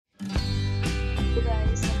Hello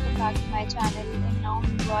guys, welcome back to my channel and now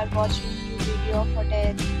you are watching new video of hotel.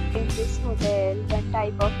 In this hotel, one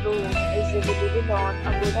type of room is available on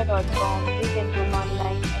agoda.com. You can book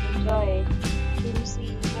online and enjoy it. To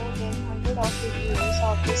see more than 100 of reviews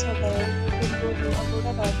of this hotel, you can go to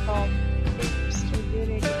agoda.com. Its review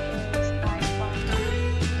rating is 9.2.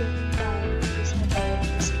 Check-in time of this hotel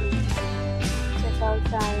is 2 p.m. Check-out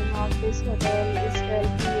time of this hotel is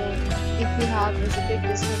 12 p.m. If you have visited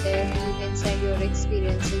this hotel, you can send your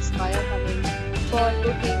experiences via comment. For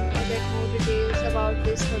booking or get more details about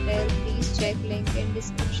this hotel, please check link in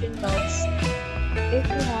description box. If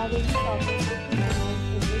you have any problem booking a room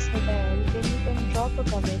in this hotel, then you can drop a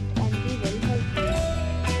comment and we will help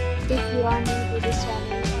you. If you are new to this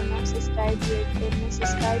channel or not subscribed yet, then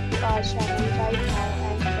subscribe to our channel right now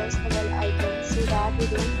and press the bell icon so that you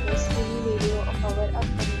don't miss any video of our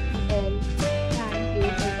upcoming